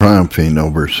Triumphing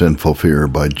Over Sinful Fear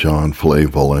by John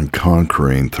Flavel and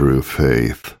Conquering Through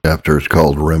Faith. Chapter is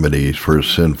called Remedies for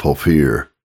Sinful Fear.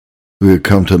 We have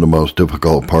come to the most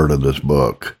difficult part of this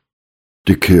book,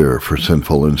 the cure for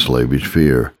sinful and slavish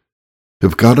fear.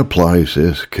 If God applies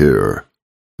this cure,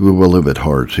 we will live at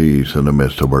heart's ease in the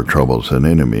midst of our troubles and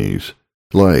enemies.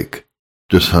 Like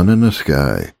the sun in the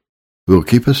sky, we will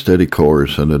keep a steady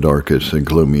course in the darkest and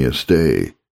gloomiest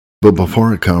day. But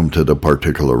before I come to the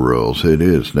particular rules, it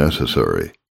is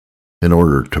necessary, in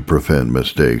order to prevent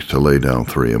mistakes, to lay down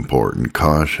three important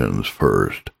cautions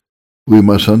first. We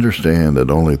must understand that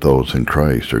only those in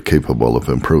Christ are capable of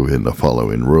improving the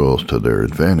following rules to their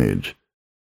advantage.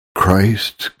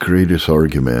 Christ's greatest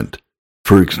argument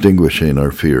for extinguishing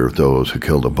our fear of those who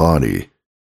kill the body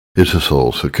is the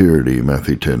soul's security,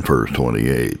 Matthew 10, verse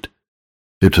 28.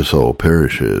 If the soul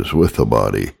perishes with the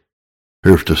body,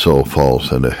 or if the soul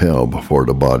falls into hell before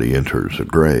the body enters the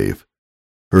grave,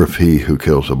 or if he who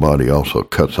kills the body also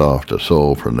cuts off the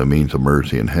soul from the means of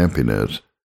mercy and happiness,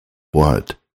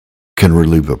 what can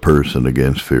relieve a person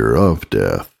against fear of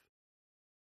death?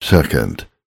 Second,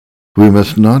 we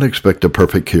must not expect a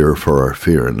perfect cure for our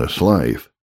fear in this life.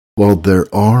 While there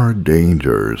are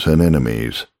dangers and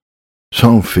enemies,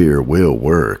 some fear will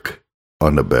work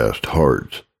on the best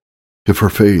hearts. If our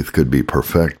faith could be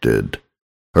perfected,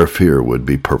 our fear would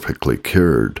be perfectly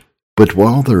cured. But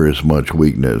while there is much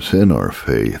weakness in our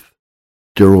faith,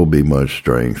 there will be much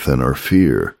strength in our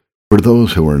fear. For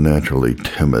those who are naturally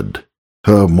timid,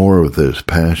 who have more of this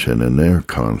passion in their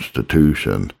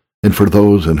constitution, and for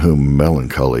those in whom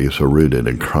melancholy is rooted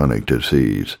in chronic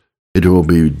disease, it will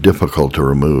be difficult to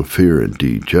remove fear and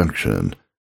dejection,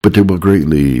 but they will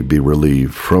greatly be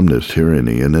relieved from this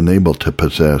tyranny and enabled to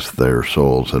possess their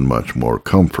souls in much more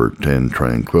comfort and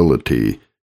tranquility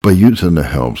by using the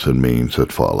helps and means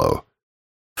that follow.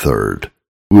 Third,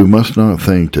 we must not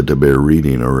think that the bare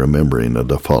reading or remembering of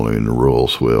the following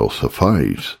rules will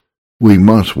suffice. We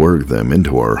must work them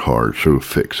into our hearts through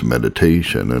fixed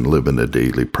meditation and live in the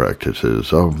daily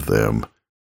practices of them.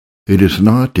 It is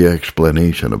not the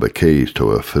explanation of a case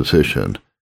to a physician,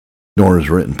 nor is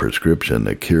written prescription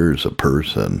that cures a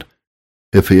person.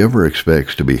 If he ever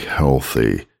expects to be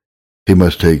healthy, he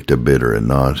must take the bitter and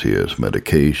nauseous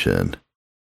medication,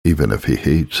 even if he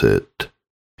hates it.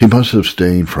 He must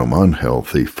abstain from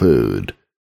unhealthy food,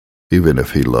 even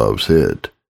if he loves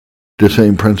it. The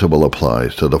same principle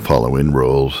applies to the following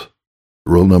rules.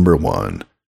 Rule number 1.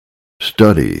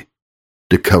 Study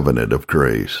the covenant of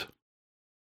grace.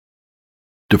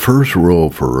 The first rule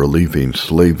for relieving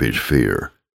slavish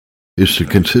fear is to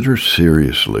consider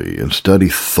seriously and study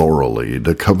thoroughly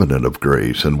the covenant of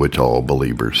grace in which all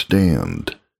believers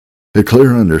stand. A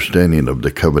clear understanding of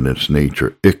the covenant's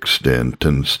nature, extent,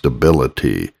 and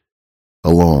stability,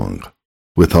 along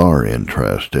with our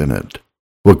interest in it,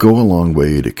 will go a long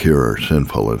way to cure our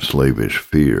sinful and slavish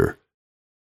fear.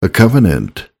 A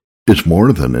covenant is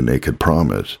more than a naked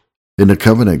promise. In the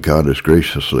covenant, God has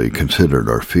graciously considered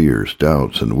our fears,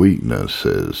 doubts, and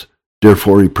weaknesses.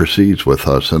 Therefore, he proceeds with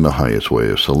us in the highest way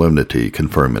of solemnity,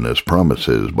 confirming his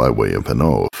promises by way of an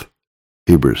oath.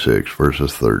 Hebrews 6,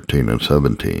 verses 13 and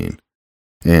 17.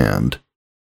 And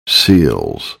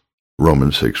seals,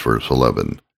 Romans 6, verse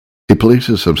 11. He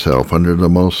places himself under the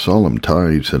most solemn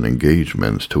ties and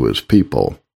engagements to his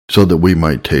people, so that we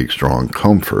might take strong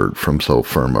comfort from so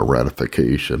firm a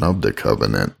ratification of the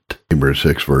covenant. Hebrews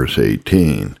 6, verse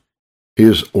 18. He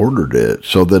has ordered it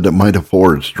so that it might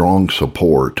afford strong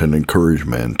support and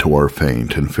encouragement to our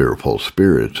faint and fearful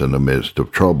spirits in the midst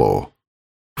of trouble,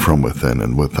 from within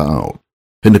and without.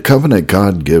 In the covenant,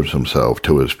 God gives himself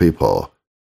to his people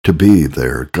to be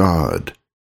their God.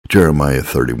 Jeremiah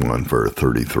 31, verse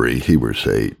 33, Hebrews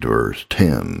 8, verse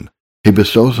 10. He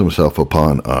bestows himself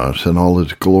upon us in all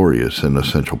his glorious and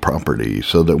essential properties,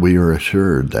 so that we are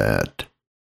assured that,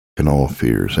 in all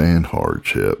fears and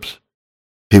hardships,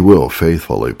 he will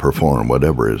faithfully perform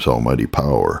whatever his almighty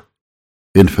power,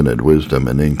 infinite wisdom,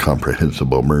 and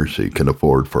incomprehensible mercy can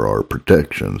afford for our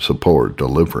protection, support,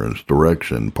 deliverance,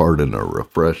 direction, pardon, or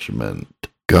refreshment.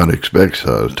 God expects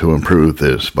us to improve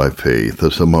this by faith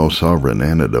as the most sovereign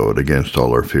antidote against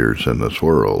all our fears in this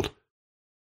world.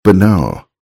 But now,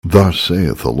 thus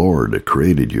saith the Lord that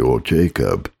created you, O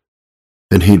Jacob,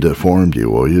 and he that formed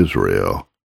you, O Israel,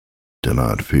 do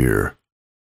not fear,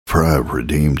 for I have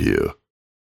redeemed you.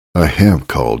 I have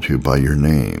called you by your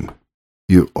name.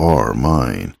 You are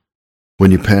mine.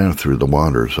 When you pass through the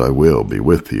waters, I will be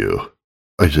with you.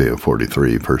 Isaiah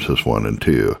 43, verses 1 and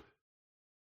 2.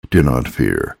 Do not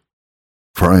fear,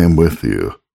 for I am with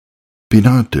you. Be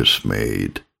not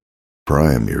dismayed, for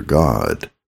I am your God.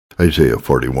 Isaiah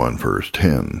 41, verse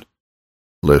 10.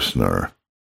 Listener,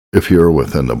 if you're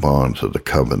within the bonds of the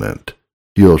covenant,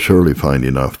 you'll surely find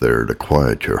enough there to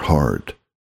quiet your heart,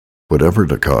 whatever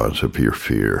the cause of your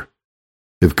fear.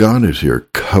 If God is your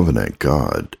covenant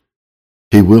God,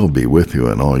 He will be with you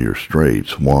in all your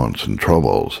straits, wants, and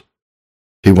troubles.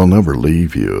 He will never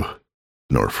leave you,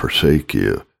 nor forsake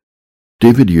you.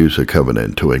 David used a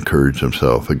covenant to encourage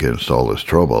himself against all his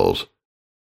troubles.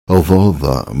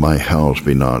 Although my house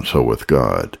be not so with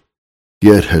God,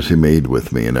 yet has He made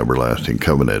with me an everlasting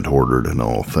covenant ordered in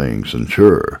all things and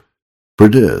sure. For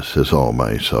this is all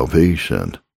my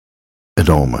salvation, and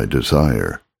all my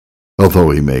desire, although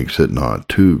He makes it not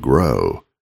to grow.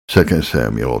 2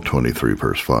 Samuel 23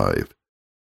 verse 5.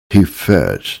 He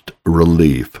fetched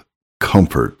relief,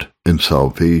 comfort, and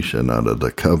salvation out of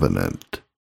the covenant.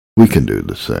 We can do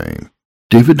the same.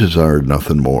 David desired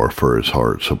nothing more for his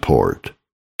heart support.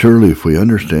 Surely if we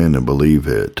understand and believe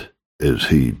it, as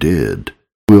he did,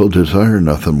 we'll desire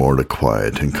nothing more to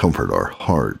quiet and comfort our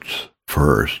hearts.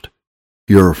 First,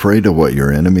 you're afraid of what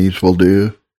your enemies will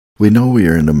do? We know we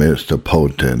are in the midst of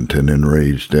potent and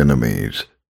enraged enemies.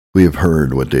 We have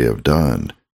heard what they have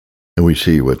done, and we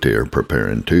see what they are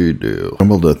preparing to do.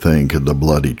 Tremble to think of the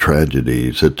bloody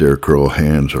tragedies that their cruel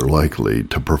hands are likely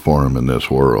to perform in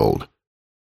this world.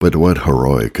 But what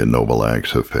heroic and noble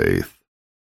acts of faith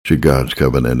should God's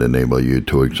covenant enable you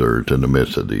to exert in the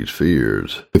midst of these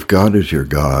fears? If God is your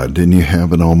God, then you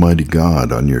have an almighty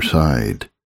God on your side.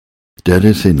 That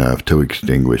is enough to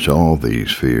extinguish all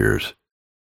these fears.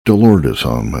 The Lord is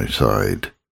on my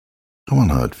side. I will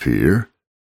not fear.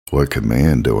 What can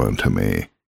man do unto me?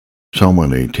 Psalm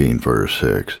 118 verse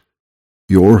 6.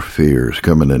 Your fears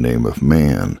come in the name of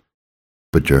man,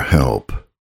 but your help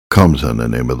comes in the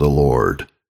name of the Lord.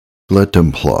 Let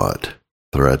them plot,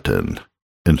 threaten,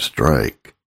 and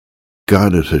strike.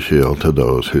 God is a shield to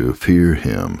those who fear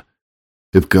Him.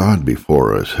 If God be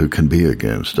for us, who can be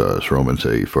against us? Romans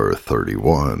 8 verse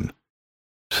 31.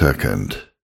 Second,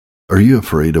 are you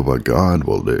afraid of what God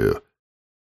will do?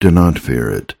 Do not fear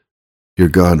it. Your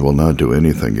God will not do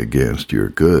anything against your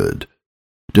good.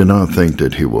 Do not think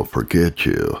that He will forget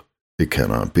you. It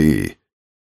cannot be.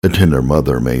 A tender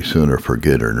mother may sooner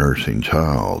forget her nursing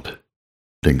child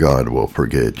than God will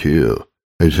forget you.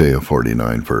 Isaiah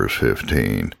 49 verse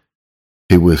 15.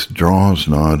 He withdraws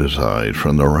not His eyes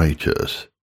from the righteous.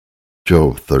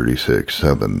 Job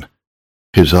 36:7.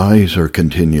 His eyes are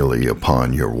continually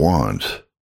upon your wants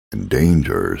and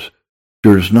dangers.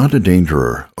 There is not a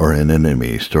danger or an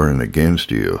enemy stirring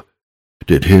against you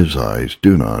that His eyes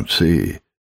do not see.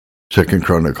 2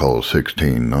 Chronicles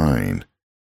 16:9.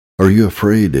 Are you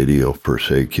afraid that He'll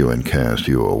forsake you and cast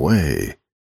you away?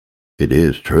 It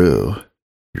is true.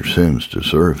 Your sins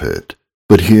deserve it.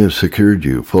 But He has secured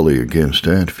you fully against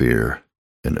that fear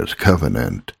in His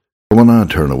covenant. He will not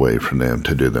turn away from them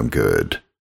to do them good.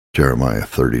 Jeremiah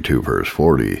 32 verse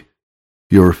 40.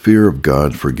 Your fear of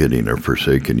God forgetting or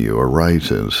forsaking you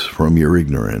arises from your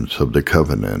ignorance of the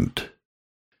covenant.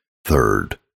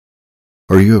 Third,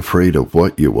 are you afraid of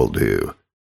what you will do?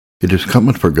 It is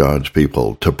common for God's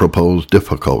people to propose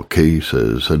difficult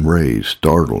cases and raise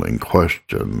startling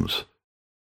questions.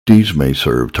 These may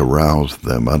serve to rouse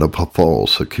them out of a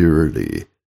false security,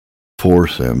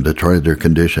 force them to try their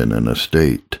condition in a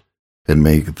state, and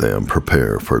make them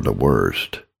prepare for the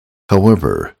worst.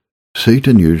 However,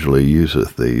 Satan usually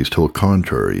useth these to a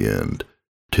contrary end,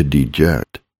 to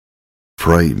deject,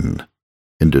 frighten,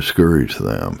 and discourage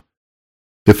them.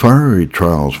 If fiery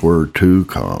trials were to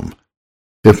come,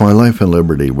 if my life and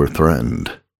liberty were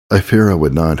threatened, I fear I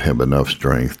would not have enough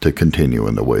strength to continue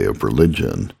in the way of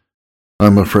religion. I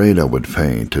am afraid I would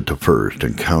faint at the first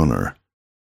encounter.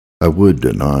 I would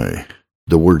deny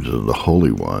the words of the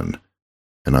Holy One,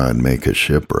 and I'd make a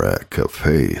shipwreck of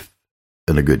faith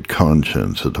and a good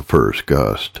conscience at the first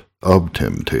gust of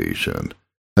temptation.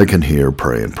 I can hear,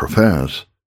 pray, and profess,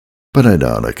 but I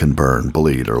doubt I can burn,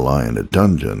 bleed, or lie in a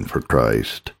dungeon for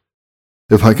Christ.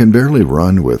 If I can barely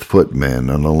run with footmen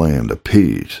in a land of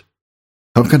peace,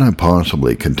 how can I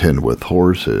possibly contend with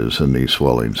horses in these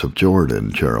swellings of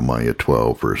Jordan? Jeremiah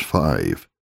 12 verse 5.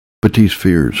 But these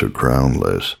fears are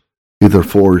groundless, either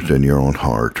forged in your own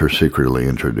heart or secretly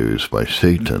introduced by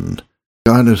Satan.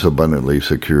 God has abundantly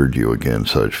secured you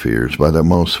against such fears by the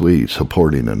most sweet,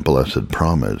 supporting, and blessed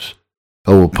promise.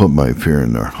 I will put my fear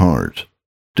in their hearts,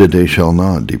 that they shall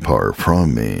not depart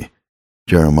from me.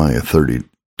 Jeremiah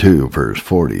 32 verse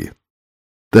 40.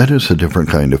 That is a different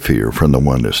kind of fear from the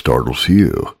one that startles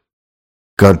you.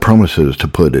 God promises to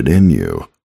put it in you,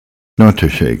 not to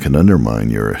shake and undermine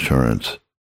your assurance,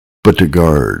 but to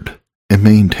guard and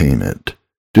maintain it.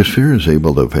 This fear is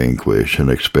able to vanquish and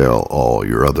expel all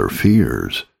your other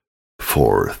fears.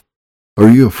 Fourth, are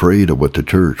you afraid of what the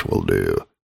church will do?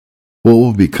 What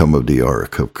will become of the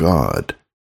ark of God?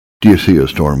 Do you see a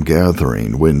storm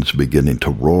gathering, winds beginning to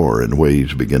roar, and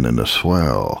waves beginning to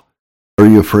swell? Are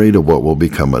you afraid of what will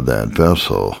become of that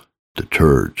vessel, the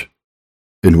church,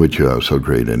 in which you have so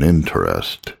great an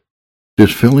interest?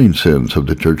 This feeling sense of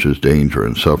the church's danger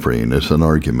and suffering is an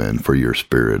argument for your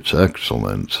spirit's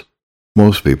excellence.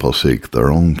 Most people seek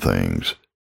their own things,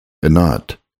 and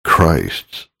not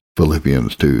Christ's.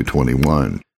 Philippians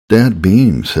 2:21. That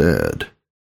being said,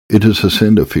 it is a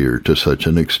sin to fear to such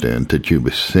an extent that you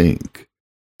sink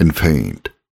and faint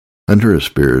under a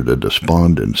spirit of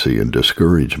despondency and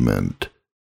discouragement.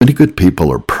 Many good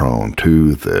people are prone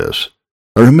to this.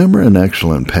 I remember an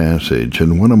excellent passage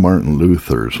in one of Martin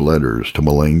Luther's letters to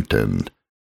Melanchthon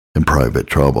in Private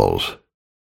Troubles.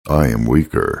 I am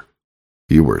weaker.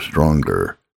 You are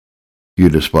stronger. You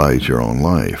despise your own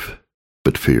life,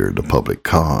 but fear the public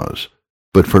cause.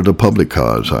 But for the public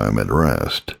cause I am at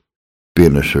rest,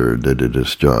 being assured that it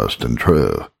is just and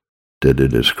true, that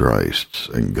it is Christ's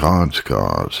and God's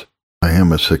cause. I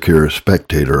am a secure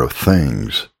spectator of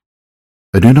things.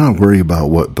 I do not worry about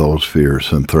what those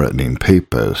fierce and threatening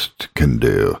papists can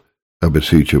do. I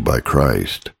beseech you by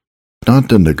Christ, not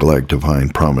to neglect divine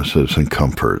promises and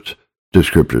comforts. The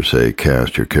Scriptures say,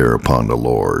 cast your care upon the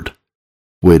Lord.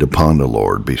 Wait upon the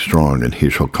Lord, be strong, and he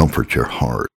shall comfort your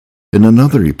heart. In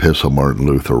another epistle, Martin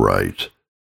Luther writes,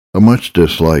 I much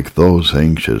dislike those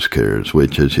anxious cares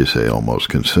which, as you say, almost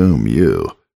consume you.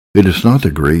 It is not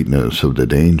the greatness of the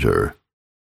danger,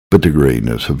 but the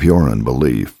greatness of your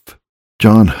unbelief.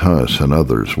 John Huss and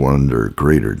others were under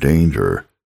greater danger.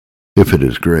 If it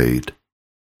is great,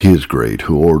 he is great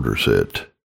who orders it.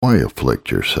 Why afflict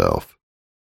yourself?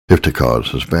 If the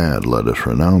cause is bad, let us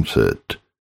renounce it.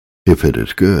 If it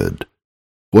is good,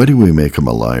 why do we make him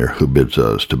a liar who bids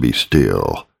us to be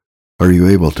still? Are you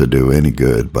able to do any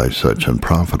good by such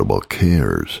unprofitable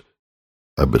cares?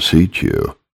 I beseech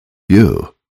you,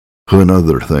 you, who in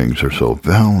other things are so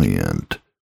valiant,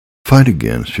 fight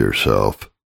against yourself,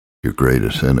 your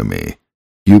greatest enemy.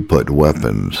 You put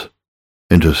weapons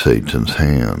into Satan's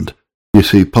hand. You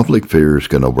see, public fears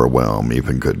can overwhelm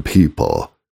even good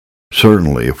people.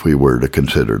 Certainly, if we were to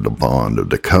consider the bond of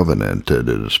the covenant that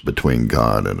is between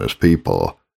God and his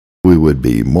people, we would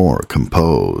be more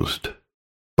composed.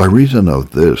 By reason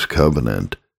of this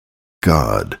covenant,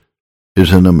 God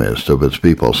is in the midst of his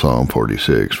people. Psalm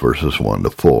 46, verses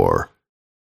 1-4.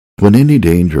 When any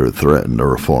danger threatened the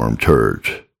Reformed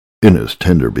Church, in its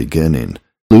tender beginning,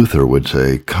 Luther would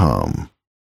say, Come,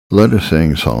 let us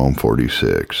sing Psalm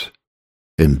 46.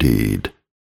 Indeed,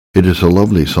 it is a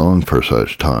lovely song for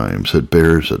such times. It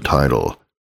bears a title,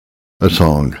 a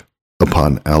song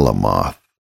upon Alamoth,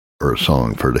 or a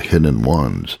song for the hidden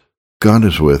ones. God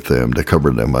is with them to cover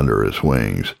them under his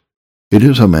wings. It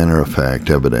is a matter of fact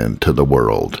evident to the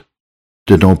world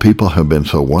that no people have been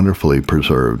so wonderfully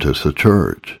preserved as the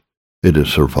church. It has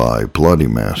survived bloody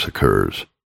massacres,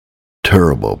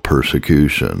 terrible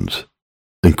persecutions,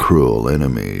 and cruel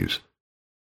enemies.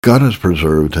 God has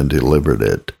preserved and delivered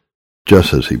it,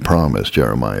 just as he promised,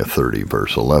 Jeremiah 30,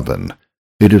 verse 11.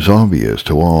 It is obvious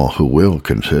to all who will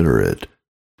consider it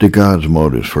that God's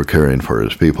motives for caring for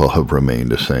his people have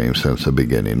remained the same since the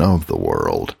beginning of the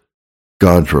world.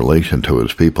 God's relation to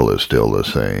his people is still the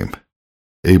same.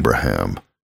 Abraham,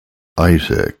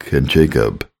 Isaac, and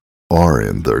Jacob are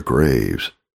in their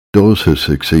graves. Those who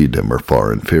succeed them are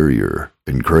far inferior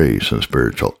in grace and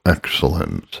spiritual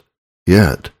excellence.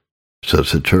 Yet,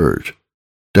 says the church,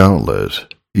 doubtless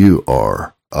you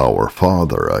are our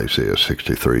Father, Isaiah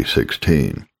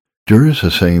 63:16. There is the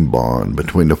same bond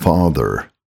between the father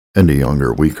and the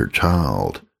younger, weaker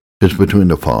child as between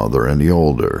the father and the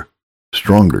older,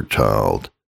 stronger child.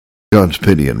 God's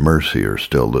pity and mercy are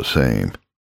still the same.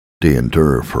 They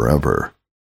endure forever.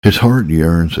 His heart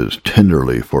yearns as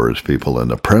tenderly for his people in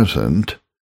the present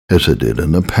as it did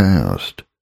in the past.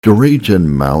 The rage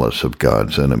and malice of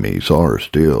God's enemies are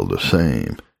still the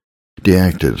same. They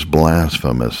act as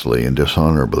blasphemously and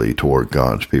dishonorably toward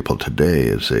God's people today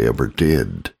as they ever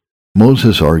did.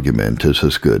 Moses' argument is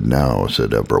as good now as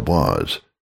it ever was.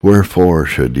 Wherefore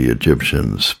should the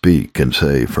Egyptians speak and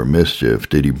say, For mischief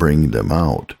did he bring them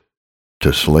out,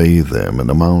 to slay them in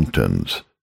the mountains,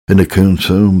 and to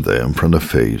consume them from the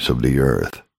face of the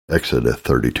earth. Exodus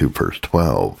 32, verse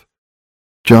 12.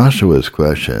 Joshua's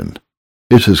question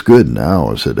is as good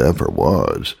now as it ever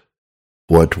was.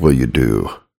 What will you do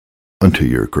unto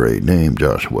your great name?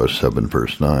 Joshua 7,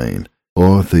 verse 9.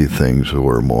 Oh, if the things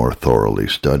were more thoroughly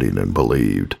studied and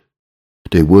believed,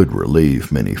 they would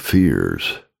relieve many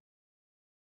fears.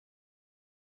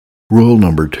 Rule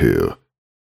number 2.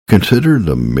 Consider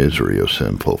the misery of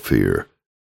sinful fear.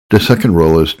 The second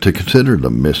rule is to consider the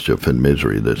mischief and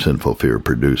misery that sinful fear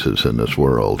produces in this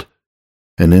world,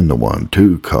 and in the one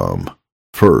to come.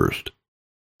 First,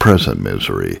 present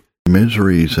misery.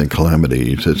 Miseries and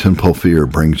calamities that sinful fear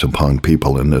brings upon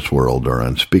people in this world are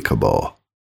unspeakable.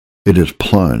 It has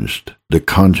plunged the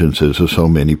consciences of so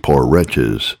many poor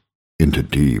wretches into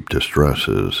deep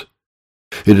distresses.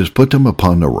 It has put them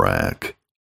upon the rack,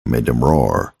 made them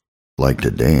roar like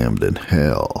the damned in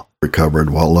hell, recovered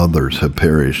while others have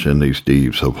perished in these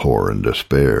deeps of horror and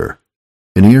despair.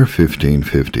 In the year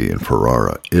 1550 in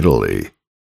Ferrara, Italy,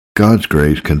 God's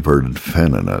grace converted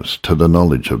Fenninus to the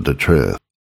knowledge of the truth,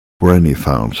 wherein he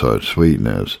found such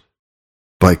sweetness.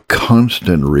 By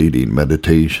constant reading,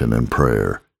 meditation, and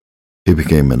prayer, he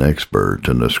became an expert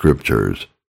in the Scriptures.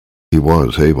 He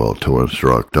was able to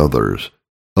instruct others.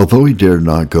 Although he dared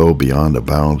not go beyond the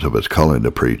bounds of his calling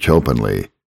to preach openly,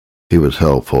 he was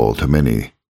helpful to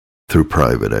many through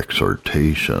private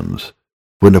exhortations.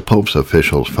 When the Pope's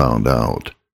officials found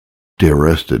out, they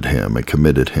arrested him and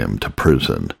committed him to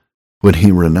prison. When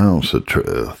he renounced the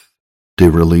truth, they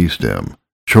released him.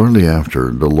 Shortly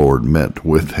after, the Lord met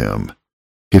with him.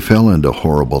 He fell into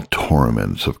horrible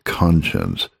torments of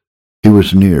conscience. He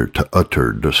was near to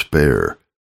utter despair.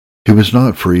 He was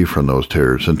not free from those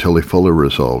terrors until he fully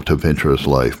resolved to venture his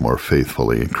life more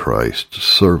faithfully in Christ's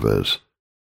service.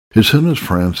 As soon as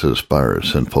Francis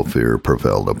Spira's sinful fear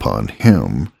prevailed upon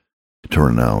him to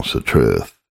renounce the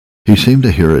truth, he seemed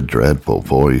to hear a dreadful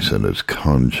voice in his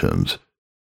conscience.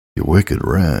 "You wicked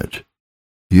wretch,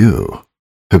 you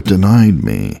have denied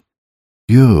me.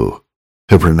 You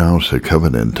have renounced the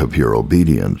covenant of your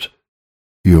obedience.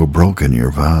 You have broken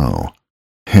your vow.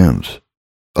 Hence,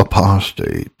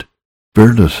 apostate,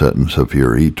 bear the sentence of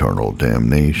your eternal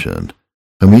damnation."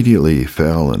 Immediately he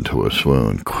fell into a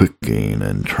swoon, quaking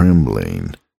and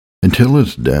trembling. Until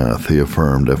his death, he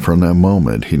affirmed that from that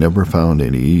moment he never found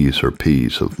any ease or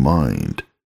peace of mind.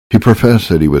 He professed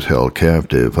that he was held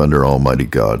captive under Almighty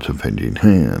God's avenging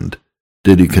hand,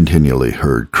 that he continually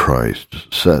heard Christ's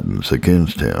sentence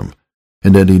against him,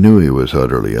 and that he knew he was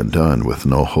utterly undone with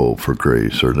no hope for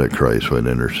grace or that Christ would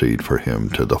intercede for him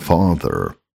to the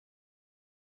Father.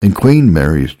 In Queen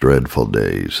Mary's dreadful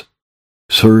days,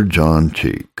 Sir John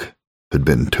Cheek, who had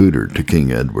been tutor to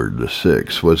King Edward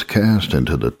VI, was cast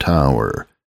into the Tower.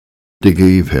 They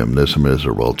gave him this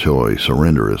miserable choice: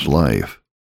 surrender his life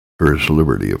or his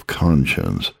liberty of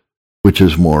conscience, which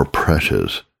is more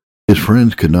precious. His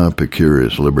friends could not procure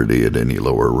his liberty at any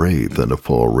lower rate than a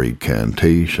full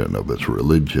recantation of his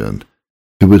religion.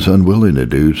 He was unwilling to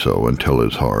do so until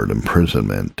his hard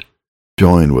imprisonment,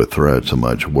 joined with threats of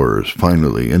much worse,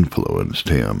 finally influenced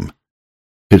him.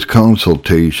 His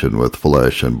consultation with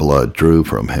flesh and blood drew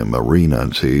from him a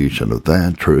renunciation of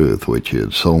that truth which he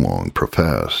had so long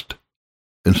professed,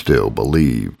 and still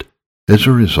believed. As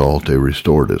a result, they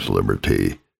restored his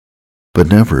liberty, but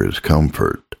never his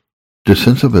comfort. The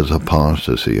sense of his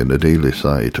apostasy and the daily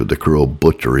sight of the cruel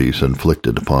butcheries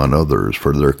inflicted upon others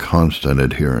for their constant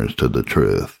adherence to the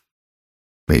truth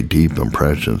made deep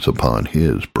impressions upon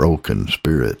his broken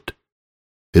spirit.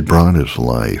 It brought his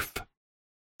life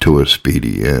to a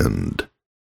speedy end.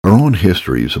 Our own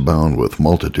histories abound with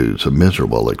multitudes of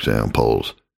miserable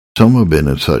examples. Some have been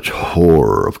in such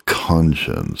horror of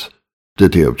conscience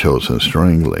that they have chosen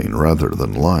strangling rather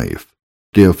than life.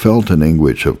 They have felt an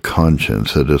anguish of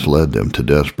conscience that has led them to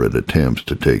desperate attempts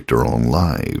to take their own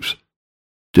lives.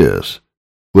 This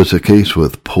was the case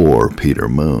with poor Peter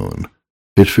Moon.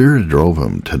 His fears drove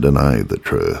him to deny the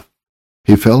truth.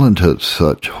 He fell into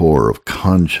such horror of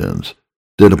conscience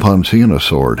that upon seeing a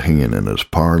sword hanging in his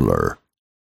parlor,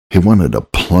 he wanted to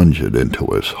plunge it into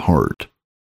his heart.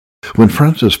 When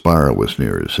Francis Spira was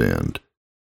near his end,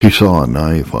 he saw a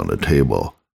knife on the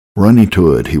table. Running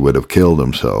to it, he would have killed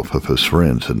himself if his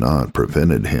friends had not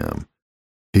prevented him.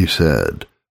 He said,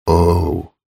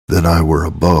 "Oh, that I were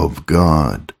above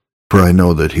God, for I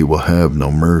know that he will have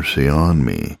no mercy on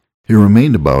me." He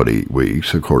remained about 8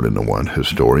 weeks, according to one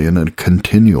historian, in a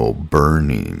continual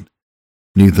burning,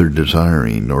 neither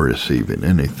desiring nor receiving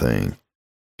anything.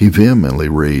 He vehemently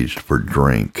raged for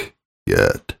drink,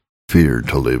 yet feared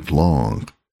to live long.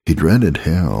 He dreaded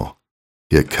hell,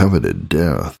 yet coveted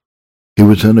death. He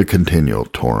was in a continual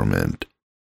torment,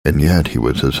 and yet he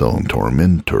was his own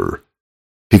tormentor.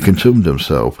 He consumed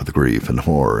himself with grief and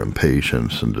horror,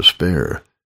 impatience and despair,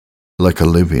 like a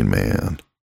living man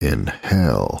in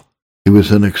hell. He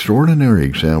was an extraordinary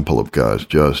example of God's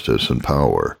justice and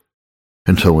power,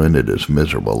 and so ended his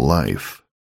miserable life.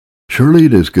 Surely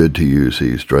it is good to use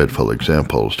these dreadful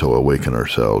examples to awaken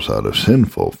ourselves out of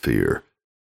sinful fear.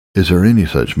 Is there any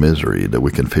such misery that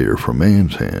we can fear from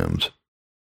man's hands?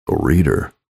 O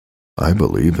reader, I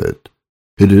believe it.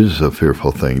 It is a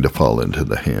fearful thing to fall into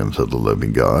the hands of the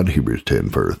living God, Hebrews 10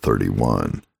 verse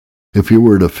 31. If you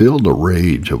were to feel the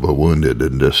rage of a wounded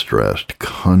and distressed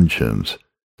conscience,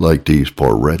 like these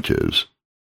poor wretches,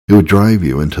 it would drive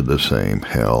you into the same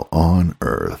hell on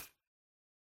earth.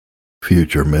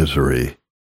 Future misery.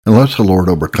 Unless the Lord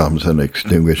overcomes and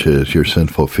extinguishes your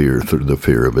sinful fear through the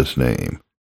fear of his name,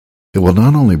 it will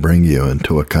not only bring you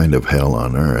into a kind of hell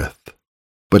on earth,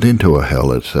 but into a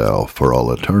hell itself for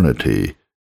all eternity,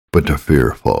 but the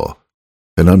fearful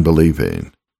and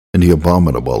unbelieving, and the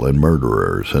abominable and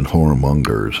murderers and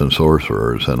whoremongers and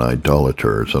sorcerers and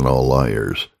idolaters and all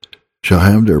liars shall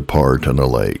have their part in a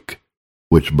lake,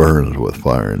 which burns with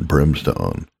fire and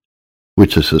brimstone,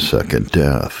 which is the second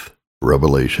death.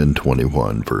 Revelation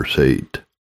 21 verse 8.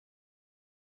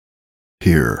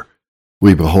 Here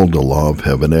we behold the law of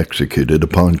heaven executed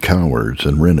upon cowards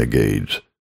and renegades.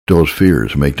 Those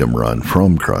fears make them run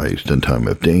from Christ in time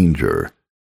of danger.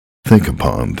 Think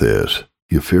upon this,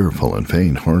 you fearful and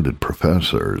faint-hearted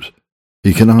professors.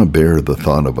 You cannot bear the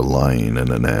thought of a lying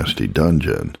in a nasty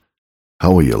dungeon.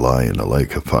 How will you lie in a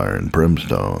lake of fire and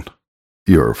brimstone?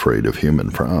 You are afraid of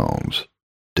human frowns.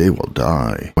 They will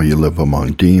die while you live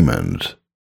among demons.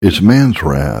 Is man's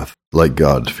wrath like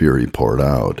God's fury poured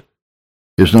out?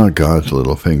 Is not God's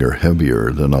little finger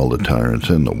heavier than all the tyrants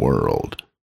in the world?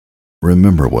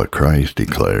 Remember what Christ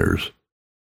declares,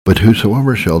 "But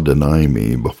whosoever shall deny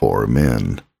me before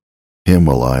men, him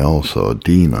will I also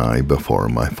deny before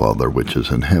my Father which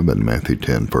is in heaven." Matthew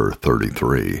 10 verse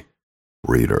 33.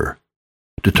 Reader,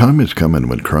 the time is coming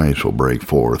when Christ will break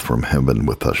forth from heaven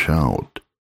with a shout,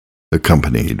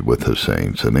 accompanied with his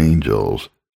saints and angels.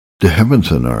 The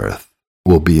heavens and earth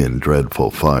will be in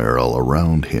dreadful fire all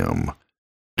around him.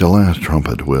 The last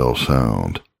trumpet will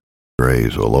sound.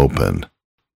 Graves will open.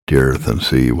 The earth and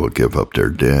sea will give up their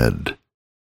dead.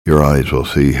 Your eyes will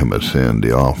see him ascend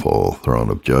the awful throne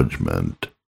of judgment.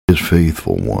 His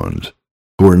faithful ones,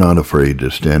 who are not afraid to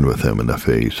stand with him in the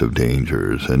face of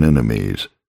dangers and enemies,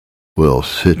 will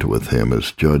sit with him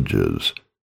as judges.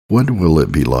 What will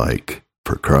it be like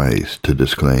for Christ to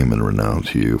disclaim and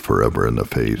renounce you forever in the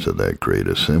face of that great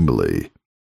assembly?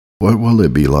 What will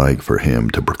it be like for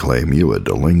him to proclaim you a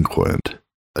delinquent,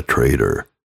 a traitor,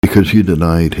 because you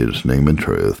denied his name and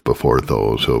truth before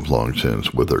those who have long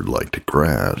since withered like the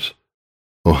grass?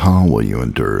 Oh, how will you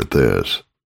endure this?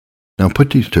 Now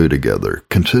put these two together.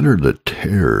 Consider the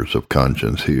terrors of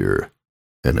conscience here,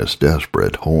 and its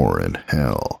desperate horror in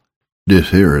hell. This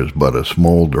here is but a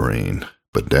smoldering,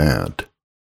 but that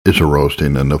is a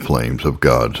roasting in the flames of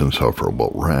God's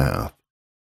insufferable wrath.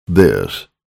 This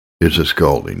is a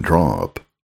scalding drop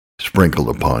sprinkled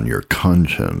upon your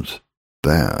conscience.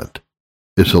 That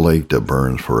is a lake that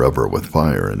burns forever with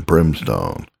fire and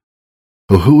brimstone.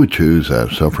 Oh, who would choose that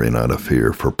suffering out of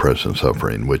fear for present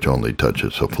suffering which only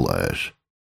touches the flesh?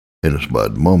 It is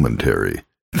but momentary.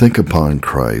 Think upon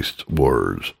Christ's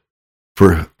words,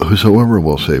 "For whosoever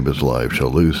will save his life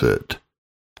shall lose it."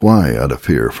 Why, out of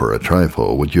fear for a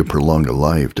trifle, would you prolong a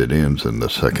life that ends in the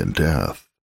second death?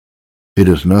 It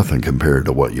is nothing compared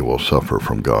to what you will suffer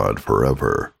from God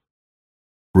forever.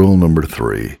 Rule number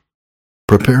 3.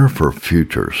 Prepare for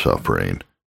future suffering.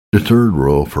 The third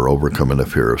rule for overcoming the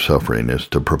fear of suffering is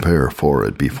to prepare for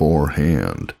it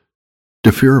beforehand.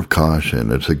 The fear of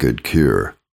caution is a good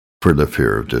cure for the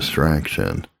fear of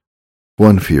distraction.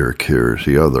 One fear cures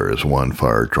the other as one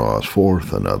fire draws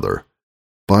forth another.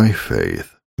 By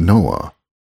faith, Noah,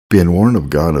 being warned of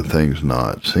God of things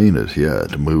not seen as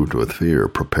yet, moved with fear,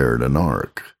 prepared an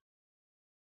ark.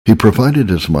 He provided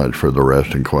as much for the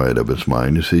rest and quiet of his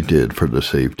mind as he did for the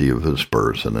safety of his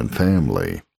person and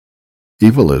family.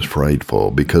 Evil is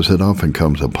frightful because it often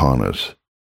comes upon us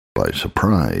by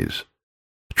surprise.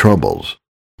 Troubles,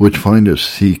 which find us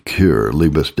secure,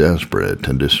 leave us desperate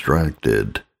and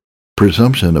distracted.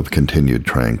 Presumption of continued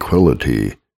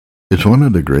tranquility is one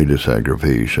of the greatest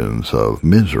aggravations of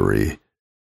misery.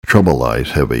 Trouble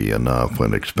lies heavy enough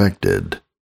when expected,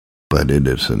 but it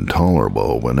is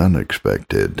intolerable when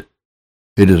unexpected.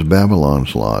 It is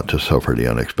Babylon's lot to suffer the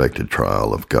unexpected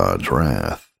trial of God's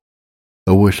wrath.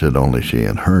 I wish that only she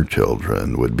and her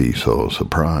children would be so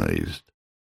surprised.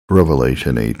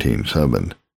 Revelation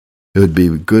 18:7. It would be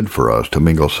good for us to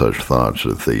mingle such thoughts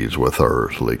as these with our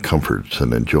earthly comforts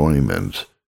and enjoyments.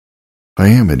 I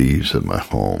am at ease in my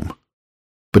home,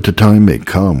 but the time may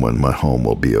come when my home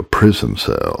will be a prison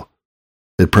cell.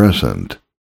 At present,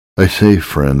 I see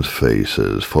friends'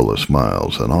 faces full of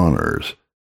smiles and honors.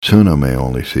 Soon I may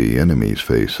only see enemies'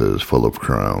 faces full of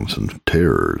crowns and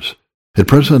terrors. At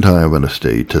present I have an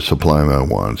estate to supply my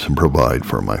wants and provide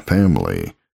for my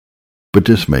family, but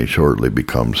this may shortly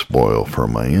become spoil for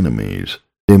my enemies.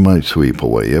 They might sweep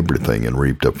away everything and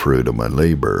reap the fruit of my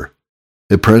labor.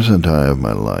 At present I have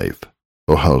my life.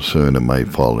 Oh, how soon it might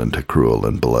fall into cruel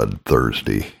and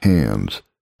bloodthirsty hands.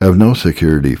 I have no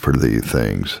security for these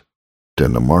things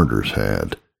than the martyrs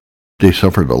had. They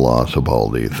suffered the loss of all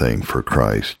these things for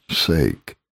Christ's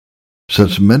sake.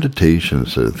 Such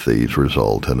meditations as these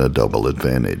result in a double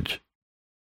advantage.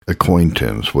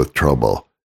 Acquaintance with trouble.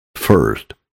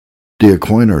 First, they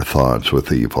acquaint our thoughts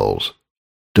with evils.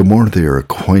 The more they are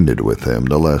acquainted with them,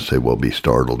 the less they will be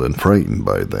startled and frightened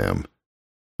by them.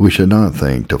 We should not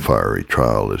think the fiery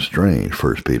trial is strange,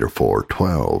 1 Peter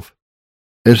 4:12.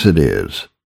 As it is,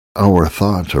 our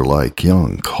thoughts are like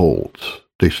young colts.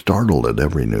 They startle at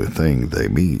every new thing they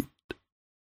meet.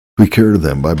 We cure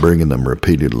them by bringing them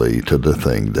repeatedly to the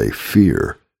thing they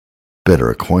fear. Better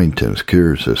acquaintance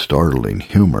cures this startling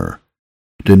humor.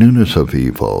 The newness of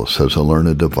evil, says a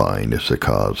learned divine, is the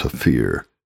cause of fear.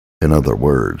 In other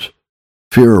words,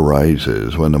 fear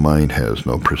arises when the mind has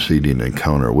no preceding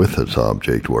encounter with its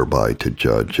object whereby to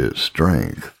judge its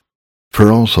strength.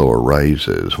 Fear also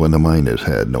arises when the mind has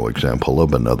had no example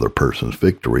of another person's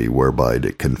victory whereby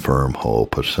to confirm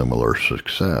hope of similar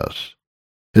success.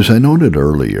 As I noted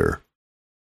earlier,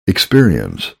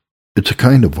 experience, it's a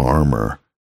kind of armor,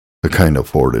 a kind of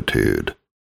fortitude,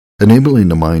 enabling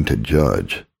the mind to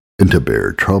judge and to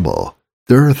bear trouble.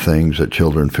 There are things that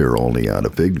children fear only out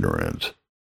of ignorance.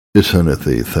 As soon as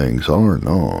these things are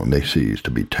known, they cease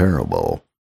to be terrible.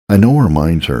 I know our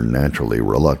minds are naturally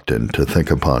reluctant to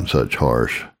think upon such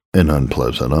harsh and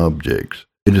unpleasant objects.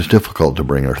 It is difficult to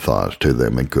bring our thoughts to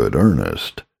them in good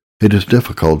earnest. It is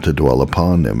difficult to dwell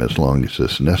upon them as long as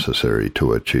is necessary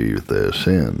to achieve this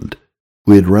end.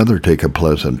 We had rather take a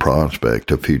pleasant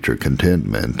prospect of future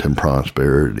contentment and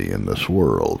prosperity in this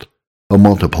world, of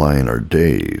multiplying our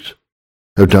days,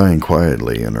 of dying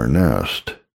quietly in our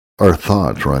nest. Our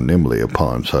thoughts run nimbly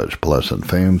upon such pleasant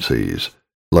fancies,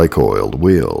 like oiled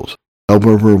wheels.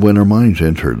 However, when our minds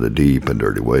enter the deep and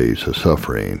dirty ways of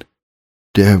suffering,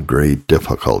 they have great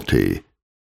difficulty.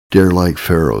 They are like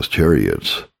Pharaoh's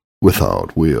chariots,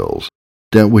 without wheels.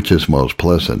 That which is most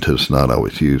pleasant is not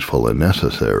always useful and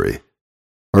necessary.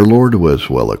 Our Lord was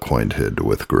well acquainted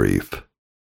with grief.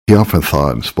 He often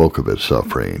thought and spoke of its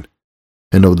suffering,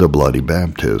 and of the bloody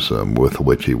baptism with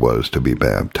which he was to be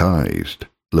baptized,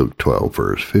 Luke 12,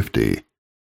 verse 50.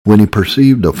 When he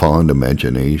perceived the fond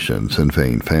imaginations and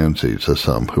vain fancies of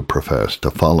some who professed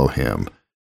to follow him,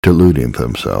 deluding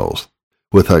themselves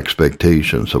with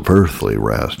expectations of earthly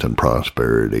rest and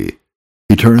prosperity,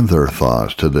 he turned their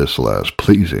thoughts to this less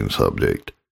pleasing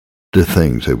subject, the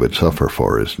things they would suffer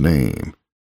for his name.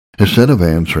 Instead of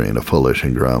answering a foolish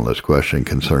and groundless question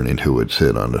concerning who would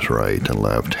sit on his right and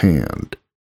left hand,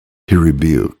 he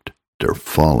rebuked their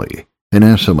folly and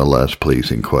asked them a less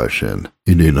pleasing question.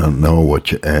 You do not know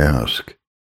what you ask.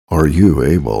 Are you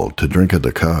able to drink of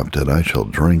the cup that I shall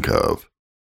drink of,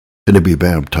 and to be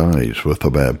baptized with the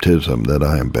baptism that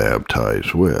I am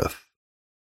baptized with?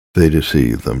 They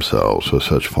deceive themselves with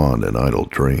such fond and idle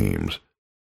dreams.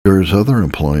 There is other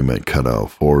employment cut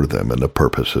out for them in the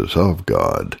purposes of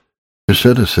God.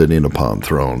 Instead of sitting upon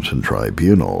thrones and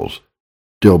tribunals,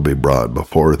 they'll be brought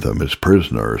before them as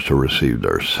prisoners to receive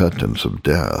their sentence of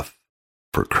death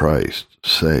for Christ's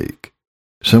sake.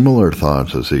 Similar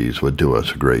thoughts as these would do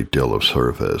us a great deal of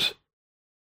service.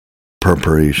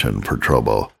 Preparation for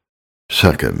trouble.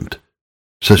 Second,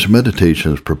 such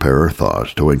meditations prepare our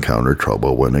thoughts to encounter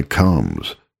trouble when it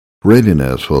comes.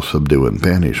 Readiness will subdue and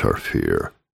banish our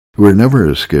fear. We are never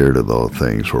as scared of those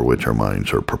things for which our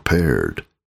minds are prepared.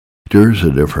 There is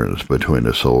a difference between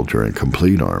a soldier in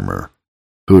complete armor,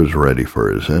 who is ready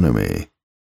for his enemy,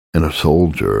 and a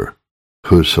soldier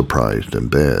who is surprised in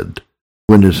bed.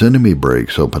 When his enemy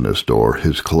breaks open his door,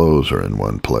 his clothes are in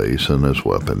one place and his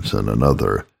weapons in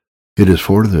another. It is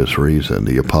for this reason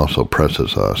the apostle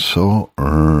presses us so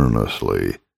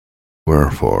earnestly.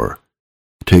 Wherefore,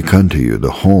 take unto you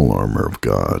the whole armor of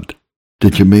God,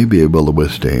 that you may be able to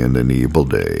withstand an evil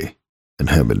day, and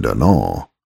having done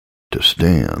all, to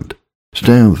stand.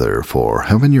 Stand therefore,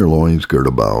 having your loins girt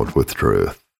about with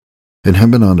truth, and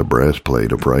having on the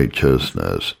breastplate of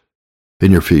righteousness,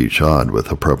 and your feet shod with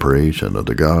the preparation of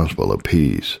the gospel of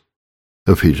peace.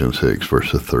 Ephesians 6,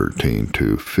 verses 13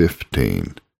 to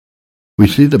 15. We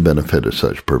see the benefit of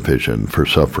such provision for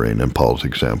suffering in Paul's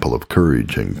example of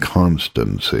courage and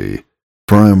constancy.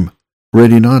 For I am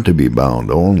ready not to be bound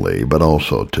only, but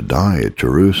also to die at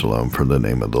Jerusalem for the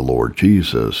name of the Lord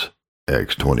Jesus.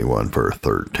 Acts 21, verse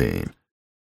 13.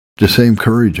 The same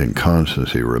courage and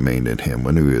constancy remained in him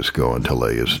when he was going to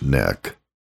lay his neck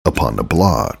upon the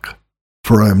block.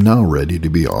 For I am now ready to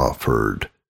be offered,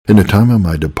 and the time of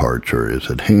my departure is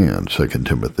at hand. 2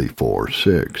 Timothy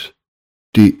 4:6.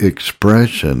 The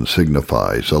expression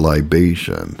signifies a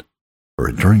libation, or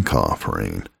a drink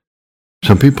offering.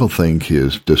 Some people think he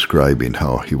is describing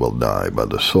how he will die by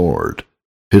the sword.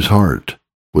 His heart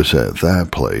was at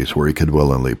that place where he could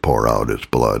willingly pour out his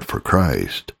blood for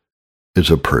Christ, as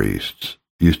the priests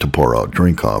used to pour out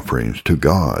drink offerings to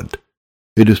God.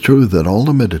 It is true that all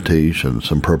the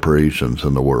meditations and preparations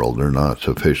in the world are not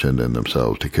sufficient in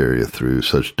themselves to carry us through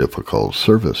such difficult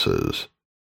services.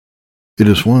 It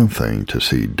is one thing to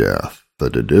see death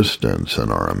at a distance in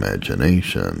our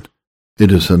imagination.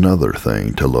 It is another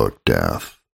thing to look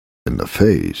death in the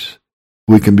face.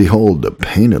 We can behold the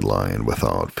painted lion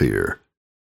without fear,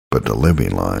 but the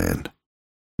living lion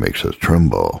makes us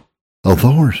tremble.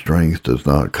 Although our strength does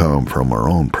not come from our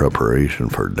own preparation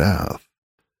for death,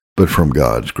 but from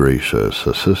God's gracious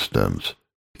assistance,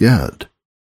 yet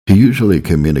he usually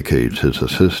communicates his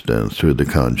assistance through the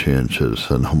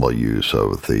conscientious and humble use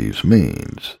of these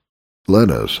means. Let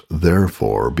us,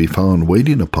 therefore, be found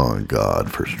waiting upon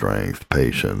God for strength,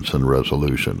 patience, and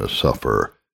resolution to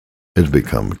suffer, as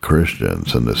become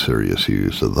Christians in the serious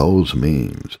use of those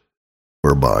means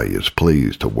whereby he is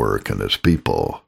pleased to work in his people.